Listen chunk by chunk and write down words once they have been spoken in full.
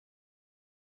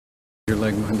Your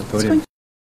leg behind the podium.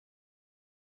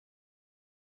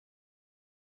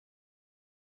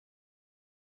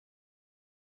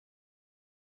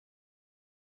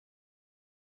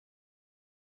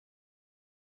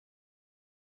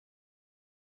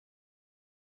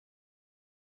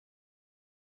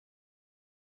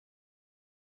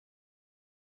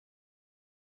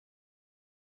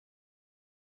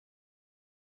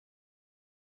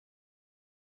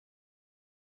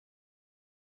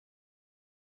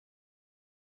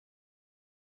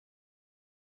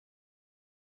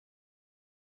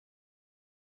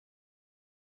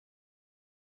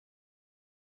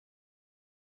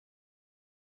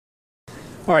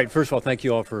 All right, first of all, thank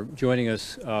you all for joining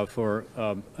us for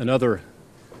another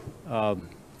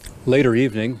later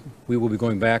evening. We will be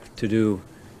going back to do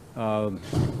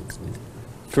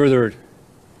further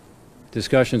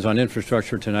discussions on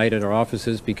infrastructure tonight at our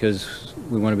offices because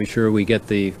we want to be sure we get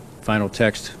the final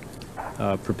text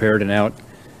prepared and out.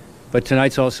 But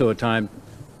tonight's also a time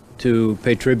to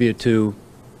pay tribute to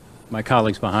my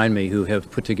colleagues behind me who have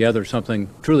put together something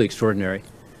truly extraordinary,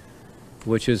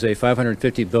 which is a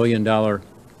 $550 billion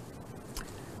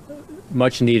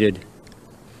much-needed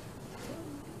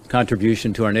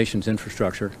contribution to our nation's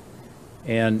infrastructure.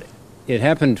 And it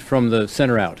happened from the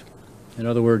center out. In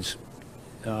other words,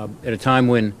 at a time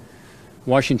when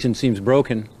Washington seems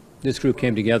broken, this group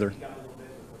came together.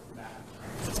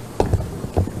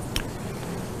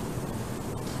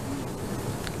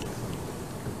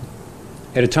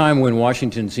 At a time when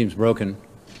Washington seems broken,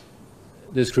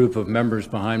 this group of members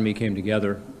behind me came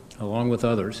together, along with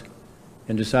others,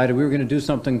 and decided we were going to do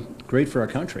something great for our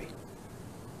country.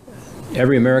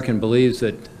 Every American believes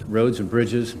that roads and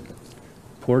bridges,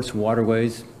 ports and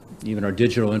waterways, even our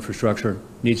digital infrastructure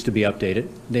needs to be updated.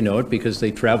 They know it because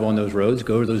they travel on those roads,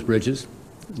 go to those bridges,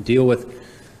 deal with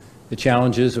the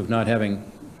challenges of not having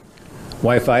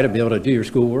Wi-Fi to be able to do your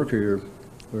schoolwork or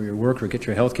your work or get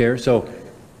your health care. So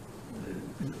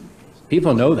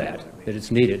people know that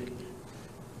it's needed.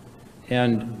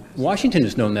 And Washington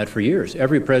has known that for years.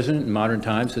 Every president in modern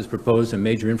times has proposed a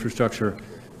major infrastructure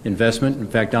investment. In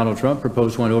fact, Donald Trump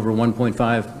proposed one over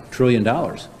 $1.5 trillion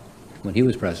when he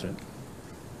was president.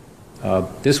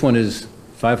 This one is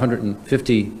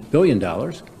 $550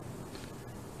 billion.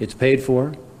 It's paid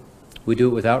for. We do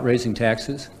it without raising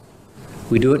taxes.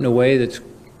 We do it in a way that's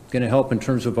going to help in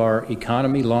terms of our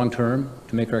economy long term,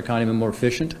 to make our economy more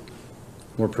efficient,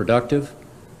 more productive.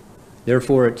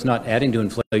 Therefore, it's not adding to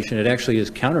inflation. It actually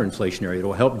is counterinflationary. It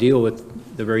will help deal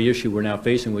with the very issue we're now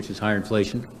facing, which is higher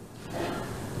inflation.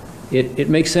 It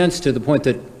makes sense to the point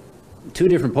that two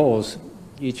different polls,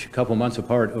 each a couple months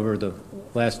apart over the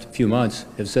last few months,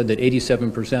 have said that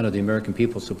 87% of the American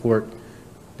people support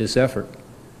this effort.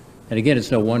 And again, it's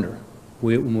no wonder.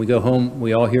 When we go home,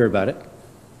 we all hear about it.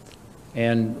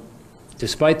 And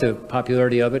despite the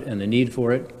popularity of it and the need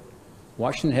for it,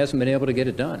 Washington hasn't been able to get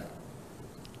it done.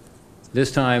 This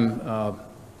time,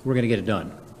 we're going to get it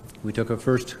done. We took a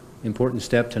first important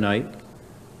step tonight.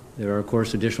 There are, of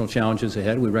course, additional challenges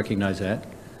ahead. We recognize that.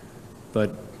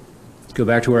 But to go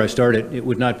back to where I started, it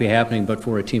would not be happening but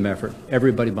for a team effort.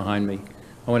 Everybody behind me.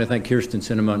 I want to thank Kirsten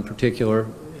Sinema in particular,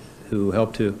 who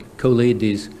helped to co-lead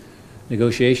these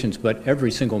negotiations, but every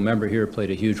single member here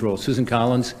played a huge role. Susan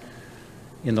Collins,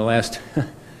 in the last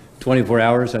 24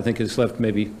 hours, I think has slept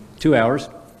maybe 2 hours.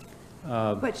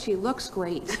 But she looks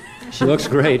great. She looks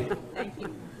great. Thank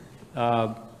you.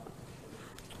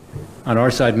 On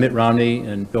our side, Mitt Romney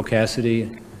and Bill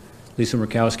Cassidy, Lisa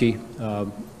Murkowski,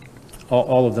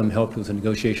 all of them helped with the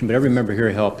negotiation, but every member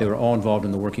here helped. They were all involved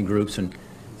in the working groups and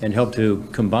helped to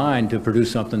combine to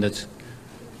produce something that's,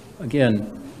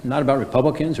 again, not about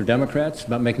Republicans or Democrats, it's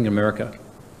about making America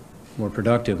more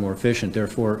productive, more efficient,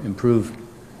 therefore improve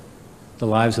the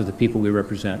lives of the people we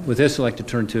represent. With this, I'd like to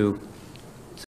turn to